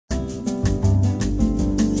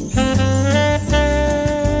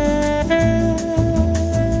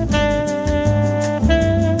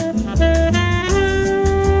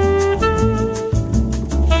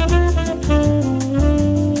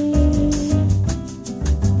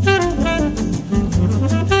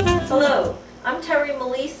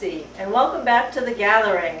and welcome back to The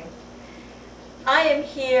Gathering. I am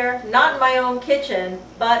here, not in my own kitchen,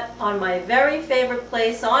 but on my very favorite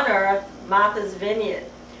place on earth, Martha's Vineyard.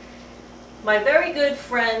 My very good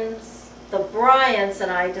friends, the Bryants, and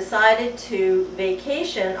I decided to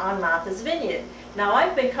vacation on Martha's Vineyard. Now,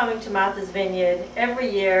 I've been coming to Martha's Vineyard every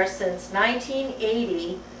year since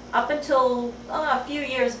 1980, up until a few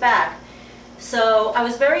years back. So I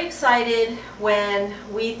was very excited when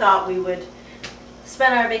we thought we would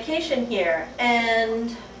spend our vacation here,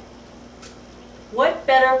 and what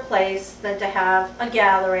better place than to have a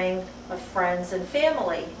gathering of friends and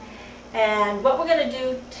family. And what we're going to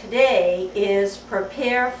do today is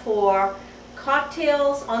prepare for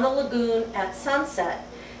cocktails on the lagoon at sunset.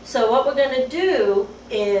 So what we're going to do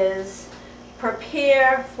is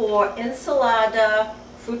prepare for ensalada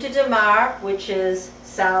fruta de mar, which is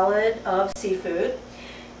salad of seafood,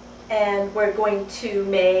 and we're going to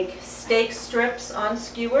make steak strips on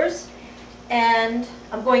skewers, and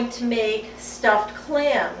I'm going to make stuffed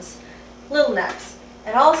clams, little necks.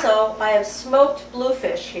 And also I have smoked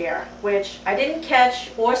bluefish here, which I didn't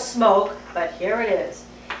catch or smoke, but here it is,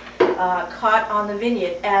 caught on the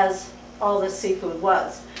vineyard, as all the seafood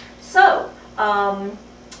was. So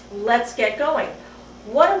let's get going.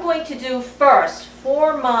 What I'm going to do first,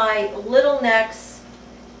 for my little necks,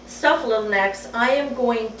 stuffed little necks, I am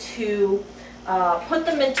going to put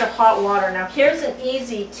them into hot water. Now here's an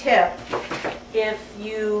easy tip if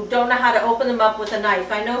you don't know how to open them up with a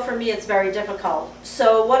knife. I know for me it's very difficult.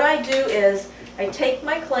 So what I do is I take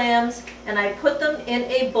my clams and I put them in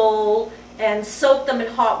a bowl and soak them in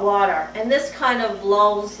hot water. And this kind of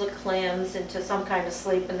lulls the clams into some kind of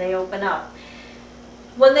sleep and they open up.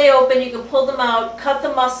 When they open, you can pull them out, cut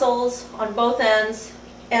the mussels on both ends,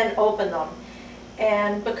 and open them.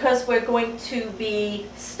 And because we're going to be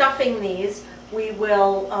stuffing these, we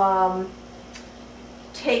will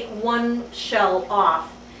take one shell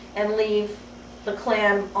off and leave the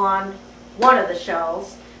clam on one of the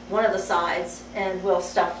shells, one of the sides, and we'll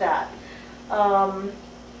stuff that.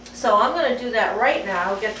 So I'm going to do that right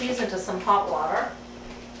now, get these into some hot water.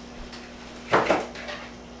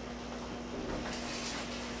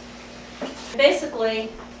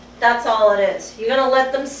 Basically, that's all it is. You're going to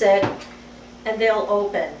let them sit and they'll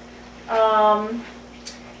open.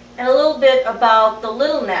 And a little bit about the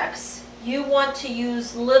little necks. You want to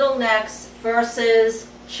use little necks versus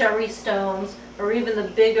cherry stones or even the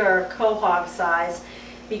bigger quahog size,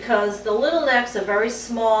 because the little necks are very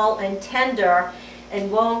small and tender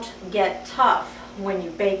and won't get tough when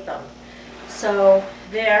you bake them. So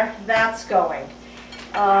there, that's going.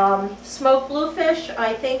 Smoked bluefish,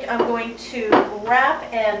 I think I'm going to wrap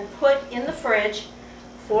and put in the fridge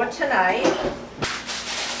for tonight.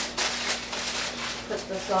 Put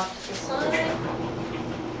this off to the side.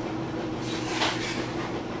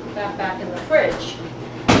 Put that back in the fridge.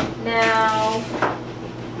 Now,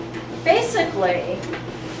 basically,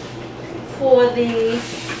 for the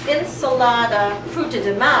ensalada fruta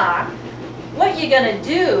de mar, what you're going to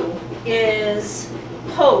do is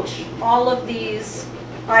poach all of these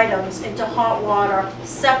items into hot water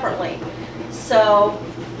separately. So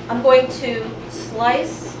I'm going to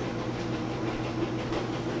slice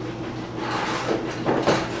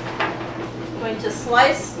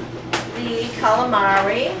the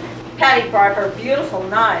calamari. Patty brought her beautiful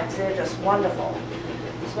knives. They're just wonderful.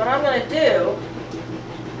 So what I'm going to do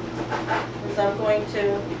is I'm going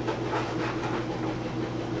to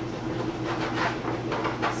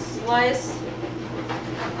slice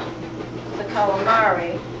the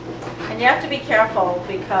calamari, and you have to be careful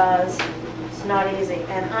because it's not easy.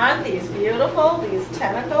 And aren't these beautiful, these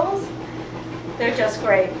tentacles? They're just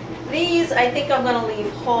great. These I think I'm going to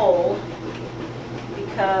leave whole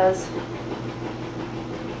because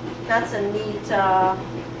that's a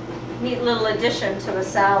neat little addition to the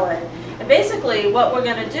salad. And basically what we're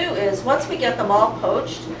going to do is, once we get them all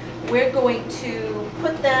poached, we're going to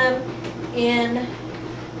put them in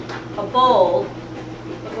a bowl.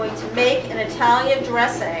 We're going to make an Italian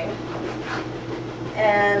dressing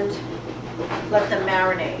and let them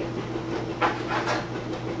marinate.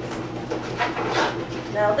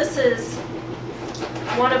 Now this is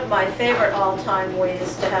one of my favorite all-time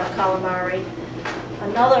ways to have calamari.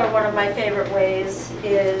 Another one of my favorite ways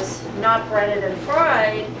is not breaded and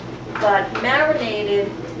fried, but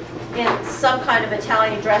marinated in some kind of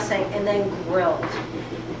Italian dressing and then grilled.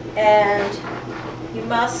 And you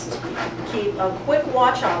must keep a quick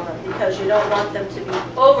watch on them because you don't want them to be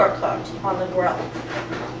overcooked on the grill.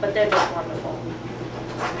 But they're just wonderful.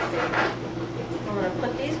 I'm going to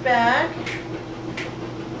put these back,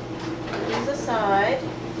 put these aside,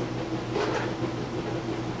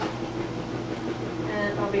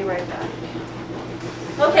 and I'll I'll be right back.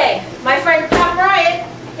 Okay, my friend Pat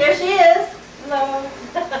Bryant, here she is. Hello.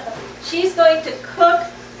 She's going to cook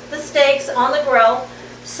the steaks on the grill,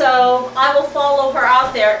 so I will follow her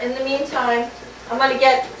out there. In the meantime, I'm going to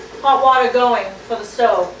get hot water going for the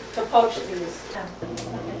stove to poach these.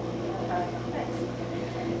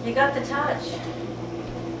 You got the touch.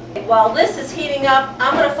 While this is heating up,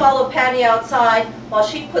 I'm going to follow Patty outside while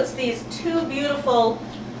she puts these two beautiful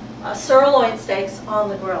sirloin steaks on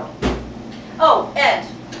the grill. Oh, Ed,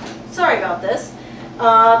 sorry about this.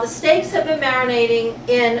 The steaks have been marinating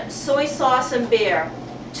in soy sauce and beer.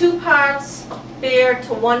 2 parts beer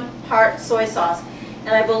to 1 part soy sauce. And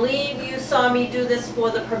I believe you saw me do this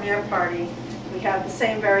for the premiere party. We have the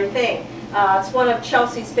same very thing. It's one of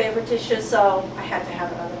Chelsea's favorite dishes, so I had to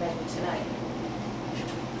have it on the menu tonight.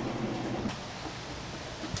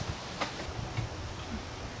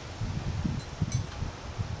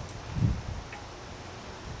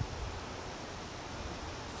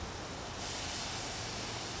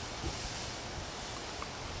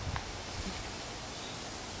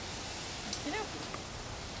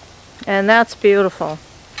 And that's beautiful.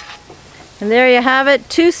 And there you have it,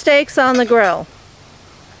 2 steaks on the grill.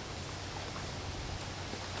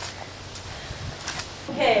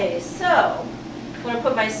 Okay, so I'm going to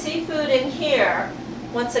put my seafood in here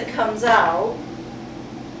once it comes out.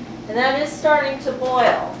 And that is starting to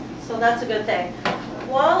boil, so that's a good thing.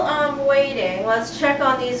 While I'm waiting, let's check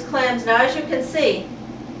on these clams. Now, as you can see,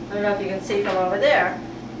 I don't know if you can see from over there,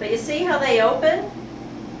 but you see how they open?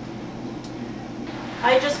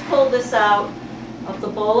 I just pulled this out of the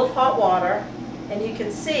bowl of hot water, and you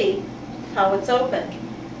can see how it's open.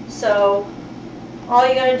 So all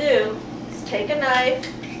you gotta do is take a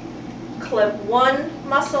knife, clip one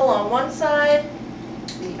muscle on one side,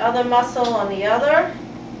 the other muscle on the other,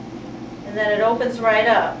 and then it opens right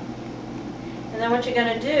up. And then what you're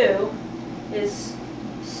gonna do is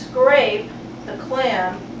scrape the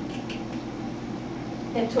clam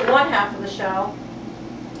into one half of the shell,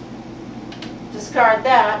 discard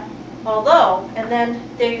that, and then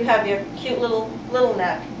there you have your cute little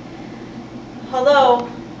neck. Although,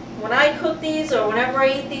 when I cook these or whenever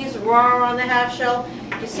I eat these raw on the half shell,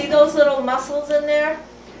 you see those little muscles in there?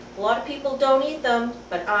 A lot of people don't eat them,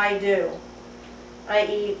 but I do. I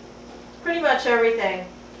eat pretty much everything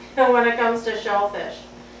when it comes to shellfish.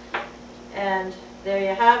 And there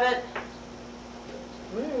you have it.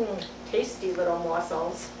 Tasty little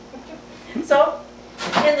morsels. So,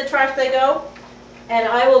 in the trash they go. And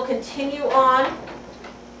I will continue on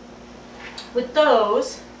with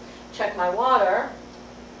those. Check my water.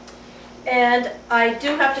 And I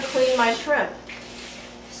do have to clean my shrimp.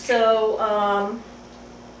 So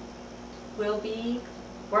we'll be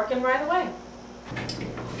working right away.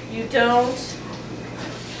 You don't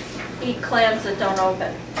eat clams that don't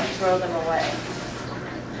open. You throw them away.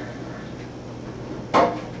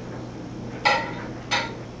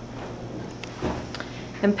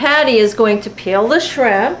 And Patty is going to peel the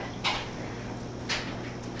shrimp.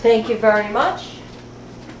 Thank you very much.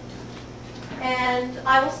 And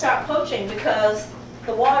I will start poaching because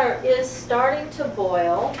the water is starting to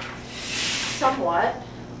boil somewhat.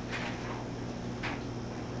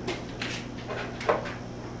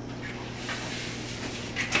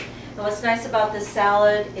 And what's nice about this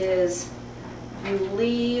salad is you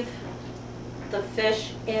leave the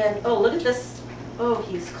fish in. Oh, look at this. Oh,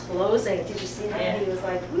 he's closing. Did you see that? Yeah. He was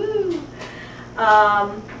like, woo!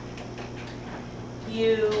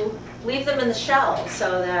 You leave them in the shell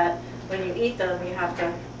so that when you eat them, you have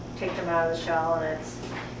to take them out of the shell, and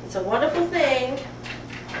it's a wonderful thing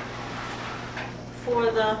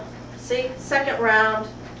for the second round.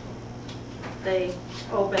 They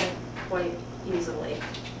open quite easily.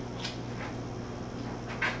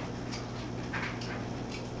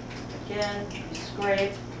 Again,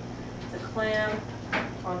 scrape the clam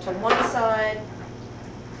onto one side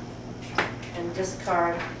and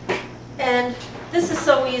discard. And this is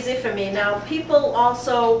so easy for me. Now, people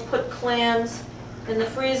also put clams in the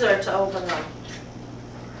freezer to open them.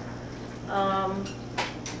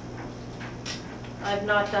 I've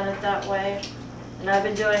not done it that way, and I've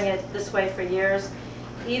been doing it this way for years.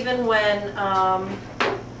 Even when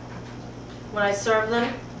I serve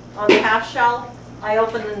them on the half shell, I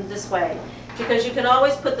open them this way, because you can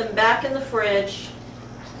always put them back in the fridge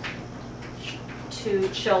to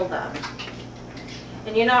chill them.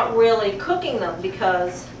 And you're not really cooking them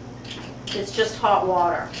because it's just hot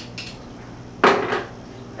water.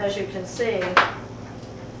 As you can see,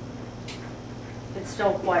 it's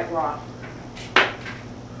still quite raw.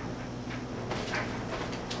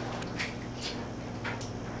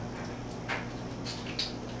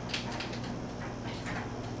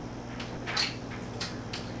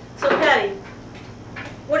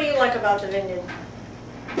 about the vineyard.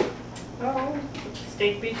 Oh,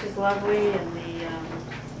 State Beach is lovely, and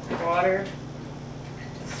the water,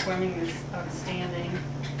 swimming is outstanding.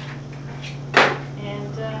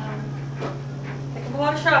 And heck of a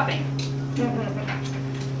lot of shopping.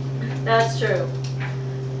 That's true.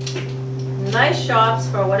 Nice shops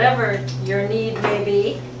for whatever your need may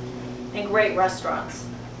be, and great restaurants.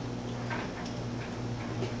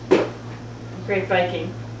 Great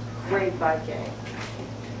biking. Great biking.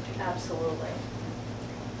 Absolutely.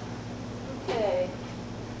 Okay.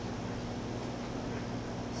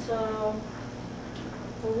 So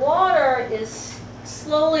the water is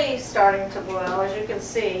slowly starting to boil, as you can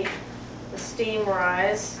see, the steam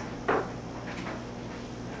rise.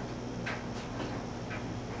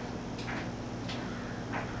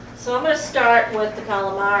 So I'm going to start with the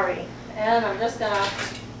calamari, and I'm just going to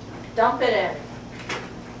dump it in.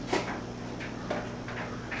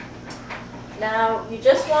 Now, you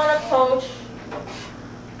just want to poach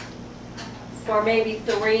for maybe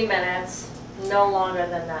 3 minutes, no longer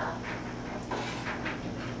than that.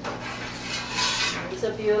 These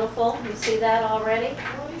are beautiful. You see that already?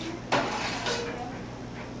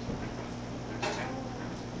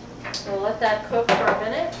 We'll let that cook for a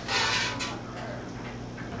minute.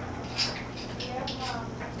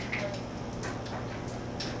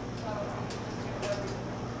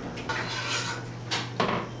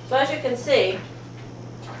 So as you can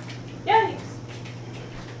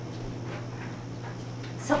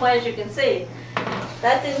see,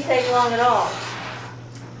 that didn't take long at all.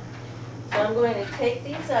 So I'm going to take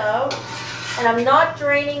these out, and I'm not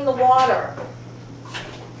draining the water.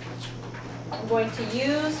 I'm going to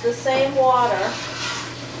use the same water.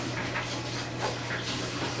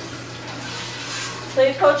 So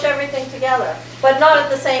you poach everything together, but not at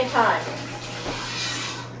the same time.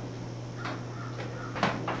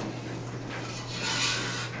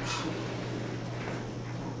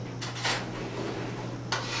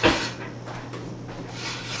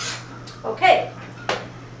 Okay,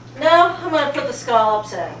 now I'm going to put the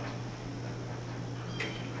scallops in.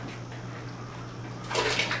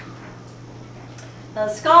 Now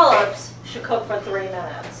the scallops should cook for 3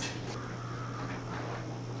 minutes.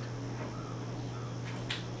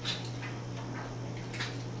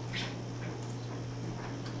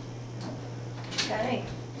 Okay,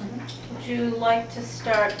 would you like to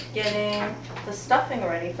start getting the stuffing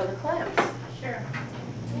ready for the clams? Sure.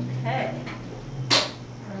 Okay.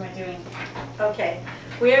 What am I doing? Okay,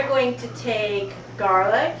 we are going to take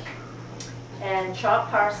garlic and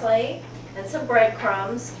chopped parsley and some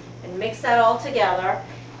breadcrumbs and mix that all together,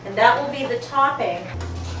 and that will be the topping.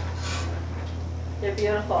 They're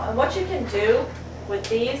beautiful. And what you can do with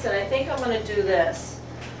these, and I think I'm going to do this,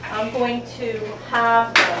 I'm going to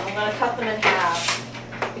halve them. I'm going to cut them in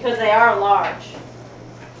half because they are large.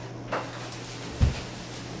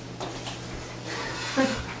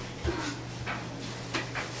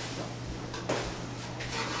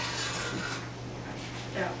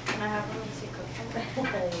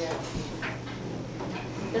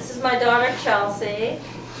 This is my daughter Chelsea.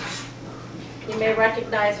 You may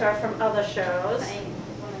recognize her from other shows.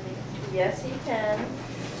 Yes, you can.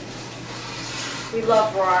 We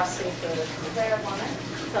love raw seafood. Is there one?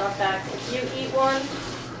 So in fact, if you eat one,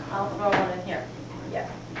 I'll throw one in here. Yeah.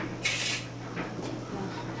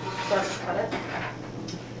 So I can cut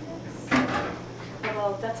it.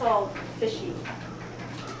 Well, that's all fishy.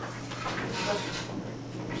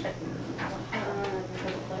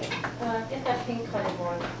 Get that pink cutting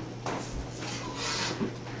board.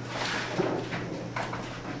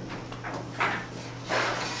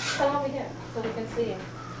 Come over here so we can see you.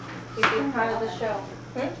 You be part of the show.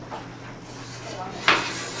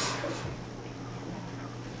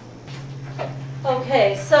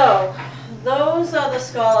 Okay, so those are the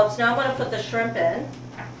scallops. Now I'm going to put the shrimp in.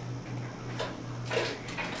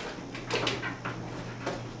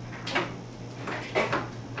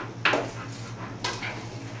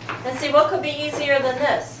 And see, what could be easier than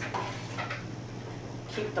this?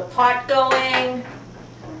 Keep the pot going,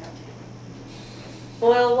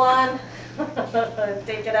 boil one,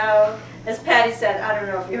 take it out. As Patty said, I don't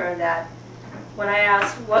know if you heard that. When I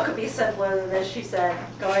asked what could be simpler than this, she said,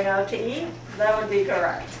 going out to eat? That would be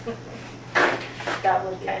correct. That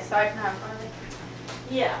would be. Okay, so I can have one of these?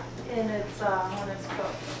 Yeah, and it's when it's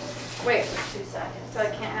cooked. Wait for 2 seconds. So I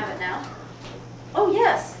can't have it now? Oh,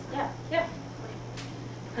 yes. Yeah. Yeah.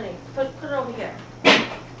 Honey, put it over here.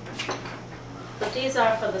 But these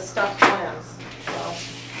are for the stuffed clams. So,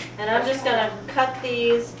 and I'm just going to cut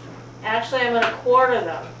these. Actually, I'm going to quarter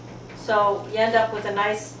them. So you end up with a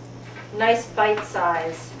nice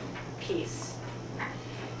bite-size piece.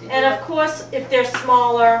 And of course, if they're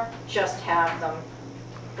smaller, just have them.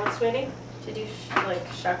 What, sweetie? Did you like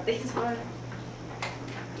shuck these or?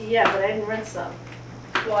 Yeah, but I didn't rinse them.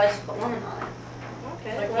 Well, I just put lemon on it.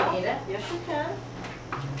 Okay, So I well, can eat it? yes you can.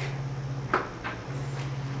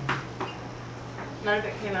 None of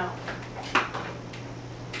it came out.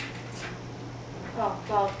 Oh,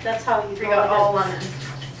 well, that's how you We go got all ahead. lemon.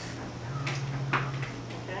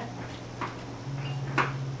 Okay.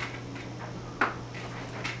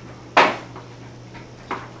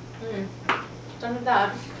 Done with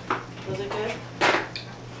that. Was it good?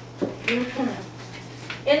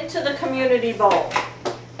 Into the community bowl.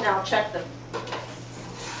 Now check the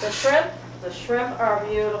shrimp. The shrimp are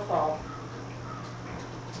beautiful.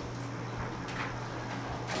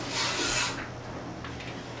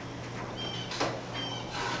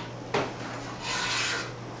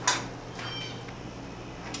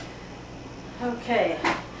 Okay,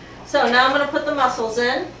 so now I'm going to put the mussels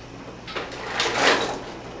in.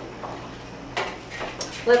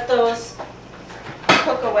 Let those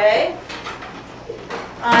cook away.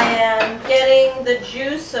 I am getting the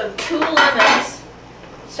juice of 2 lemons,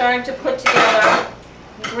 starting to put together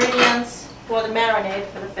ingredients for the marinade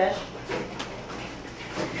for the fish.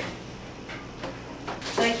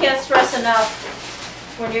 And I can't stress enough,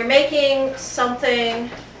 when you're making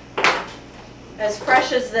something as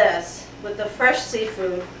fresh as this, with the fresh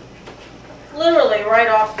seafood, literally right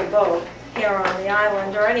off the boat here on the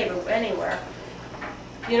island or anywhere,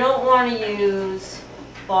 you don't want to use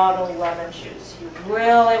bottled lemon juice. You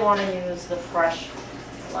really want to use the fresh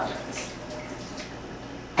lemons.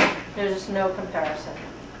 There's just no comparison.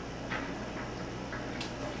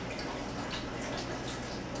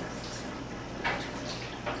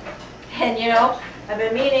 And you know, I've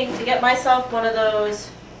been meaning to get myself one of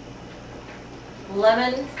those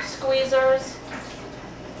lemon squeezers,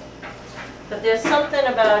 but there's something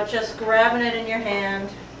about just grabbing it in your hand,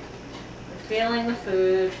 feeling the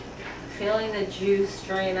food, feeling the juice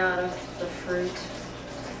drain out of the fruit.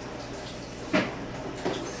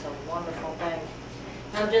 It's a wonderful thing.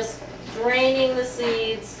 I'm just draining the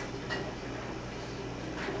seeds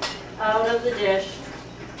out of the dish.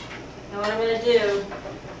 And what I'm going to do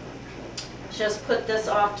is just put this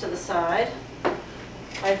off to the side.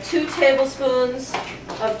 I have 2 tablespoons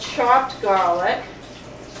of chopped garlic.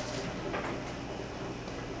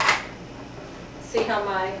 See how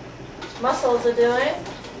my mussels are doing?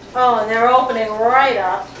 Oh, and they're opening right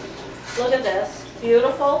up. Look at this.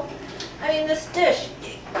 Beautiful. I mean, this dish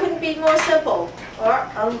couldn't be more simple. Or,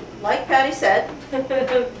 like Patty said,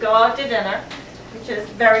 go out to dinner, which is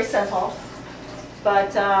very simple.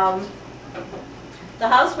 But the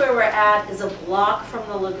house where we're at is a block from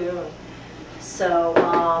the lagoon. So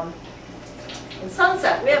in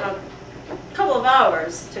Sunset, we have a couple of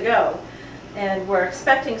hours to go, and we're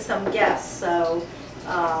expecting some guests, so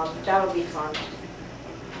that'll be fun.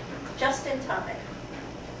 Just in time.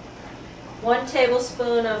 1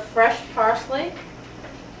 tablespoon of fresh parsley,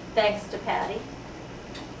 thanks to Patty.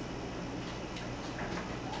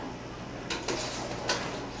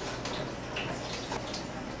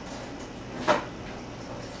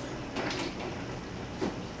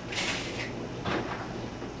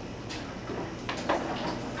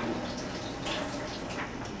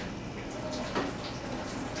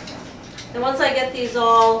 And once I get these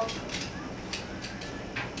all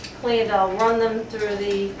cleaned, I'll run them through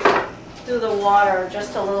the water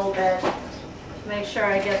just a little bit to make sure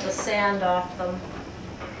I get the sand off them.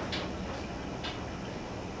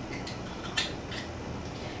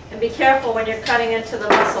 And be careful when you're cutting into the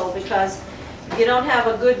mussel, because if you don't have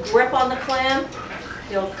a good grip on the clam,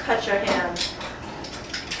 you'll cut your hand.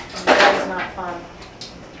 And that is not fun,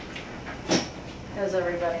 as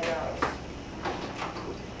everybody knows.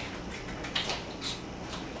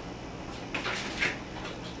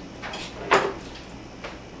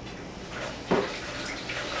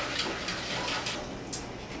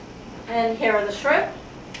 And here are the shrimp.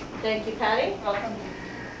 Thank you, Patty. Welcome.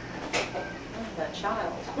 Oh, that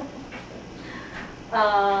child.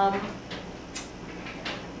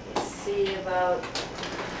 Let's see about.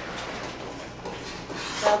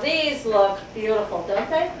 Now these look beautiful, don't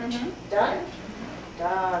they? Mm-hmm. Done?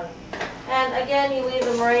 Done. And again, you leave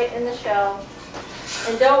them right in the shell.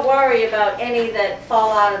 And don't worry about any that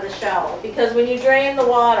fall out of the shell, because when you drain the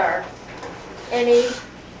water, any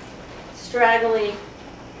straggly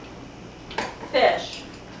fish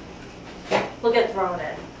will get thrown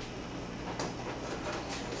in.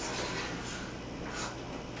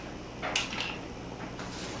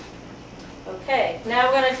 Okay, now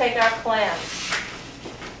we're going to take our clams.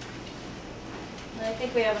 And I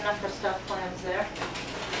think we have enough for stuffed clams there.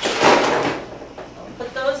 I'll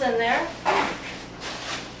put those in there.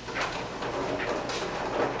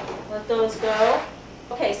 Let those go.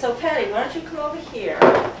 Okay, so Patty, why don't you come over here?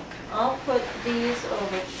 I'll put these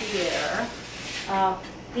over here.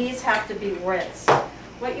 These have to be rinsed.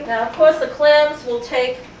 Now, of course, the clams will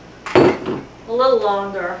take a little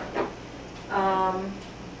longer. We're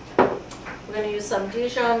going to use some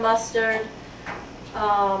Dijon mustard,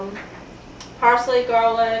 parsley,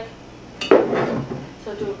 garlic.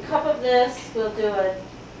 So do a cup of this. We'll do a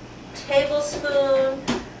tablespoon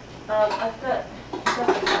of,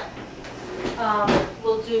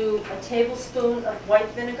 we'll do a tablespoon of white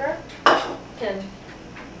vinegar. You can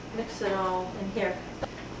mix it all in here.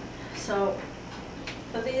 So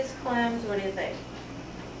for these clams, what do you think?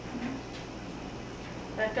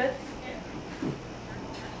 Is that good?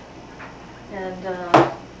 And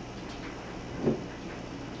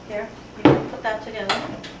here, you can put that together.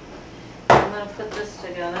 I'm going to put this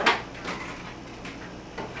together.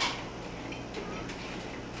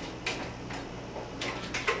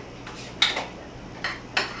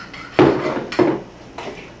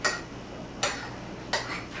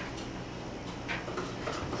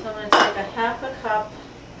 So I'm going to take a half a cup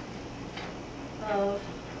of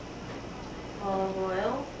olive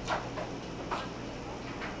oil.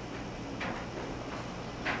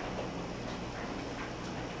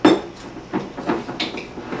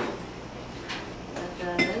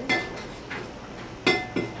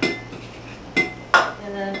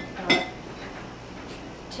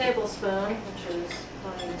 Tablespoon, which is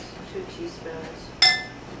 2 teaspoons.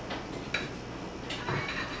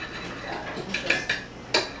 And just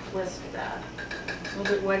whisk that. A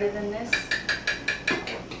little bit wetter than this.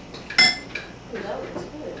 Ooh, that looks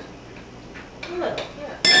good. A little,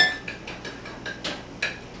 yeah.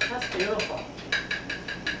 That's beautiful.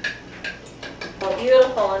 Well,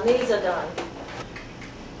 beautiful, and these are done.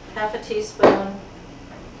 Half a teaspoon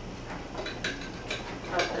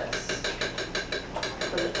of this.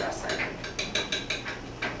 For the dressing.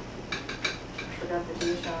 Forgot the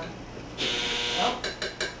Dijon. Nope.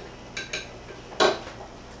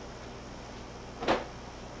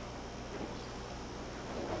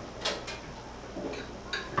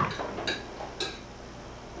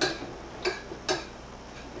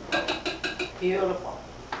 Beautiful.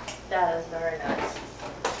 That is very nice.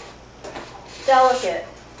 Delicate.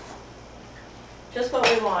 Just what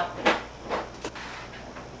we want.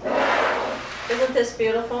 Isn't this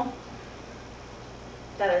beautiful?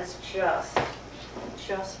 That is just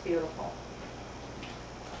beautiful.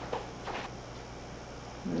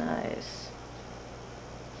 Nice.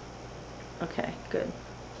 Okay, good.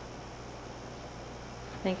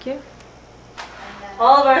 Thank you.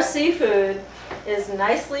 All of our seafood is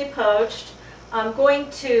nicely poached. I'm going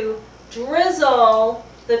to drizzle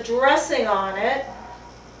the dressing on it,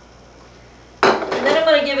 and then I'm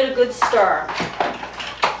going to give it a good stir.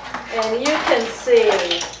 And you can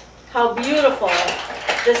see how beautiful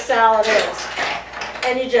this salad is.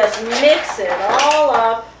 And you just mix it all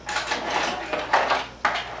up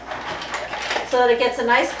so that it gets a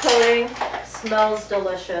nice coating, smells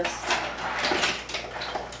delicious.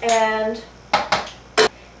 And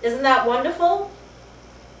isn't that wonderful?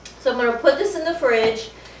 So I'm going to put this in the fridge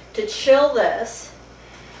to chill this.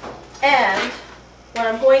 And what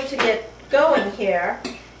I'm going to get going here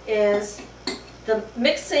is the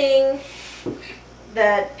mixing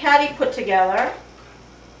that Patty put together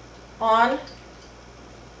on,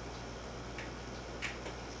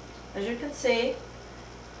 as you can see,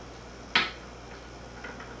 I'm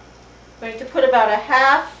going to put about a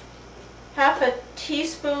half a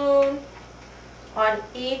teaspoon on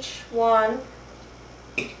each one.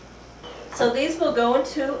 So these will go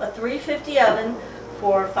into a 350 oven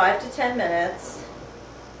for 5 to 10 minutes.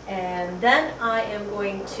 And then I am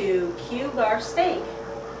going to cube our steak.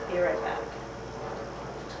 Be right back.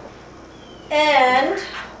 And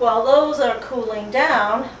while those are cooling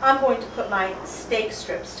down, I'm going to put my steak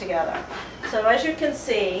strips together. So as you can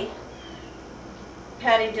see,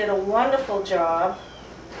 Patty did a wonderful job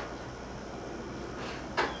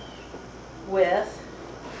with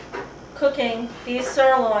cooking these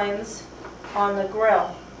sirloins on the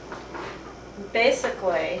grill.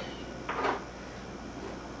 Basically,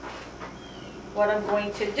 what I'm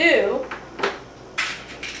going to do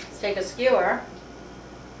is take a skewer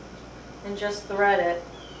and just thread it,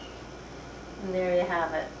 and there you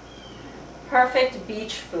have it. Perfect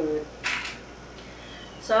beach food.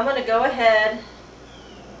 So I'm going to go ahead,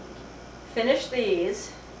 finish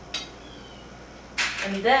these,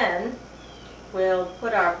 and then we'll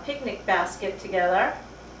put our picnic basket together.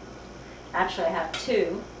 Actually, I have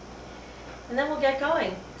 2. And then we'll get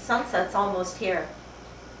going. Sunset's almost here.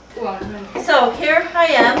 So here I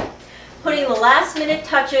am, putting the last minute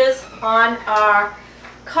touches on our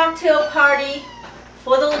cocktail party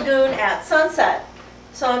for the Lagoon at sunset.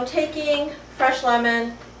 So I'm taking fresh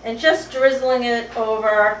lemon and just drizzling it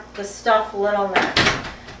over the stuffed little necks,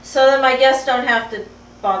 so that my guests don't have to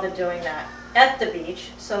bother doing that at the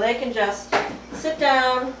beach, so they can just sit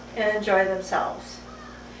down and enjoy themselves.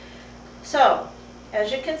 So,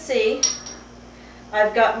 as you can see,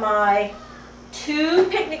 I've got my 2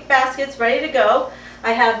 picnic baskets ready to go.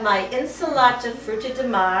 I have my insalata frutti di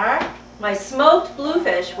mare, my smoked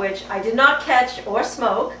bluefish, which I did not catch or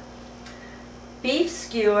smoke, beef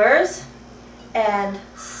skewers, and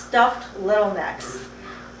stuffed little necks.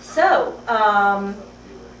 So,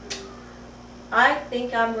 I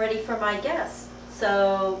think I'm ready for my guests.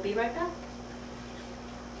 So, be right back.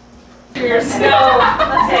 Here's snow.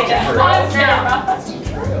 Okay,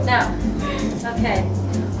 now. Okay.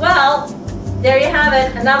 Well, there you have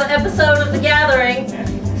it. Another episode of The Gathering.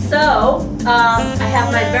 So, I have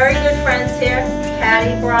my very good friends here.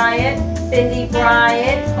 Patty Bryant, Bindi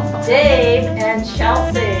Bryant, Dave, and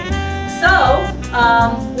Chelsea. So,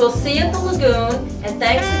 we'll see you at the Lagoon, and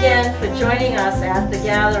thanks again for joining us at The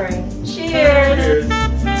Gathering. Cheers!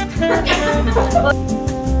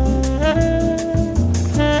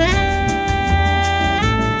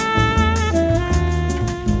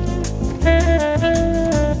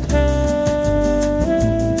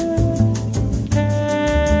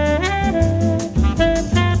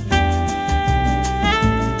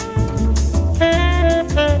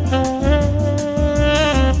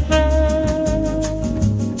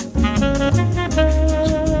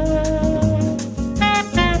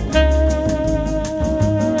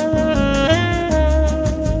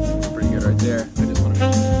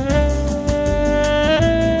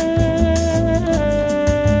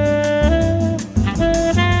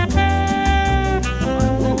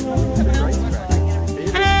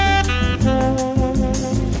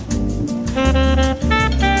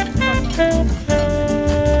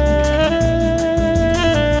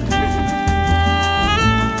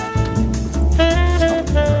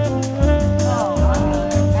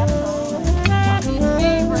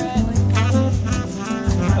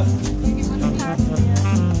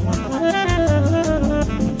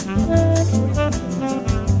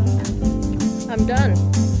 I'm done.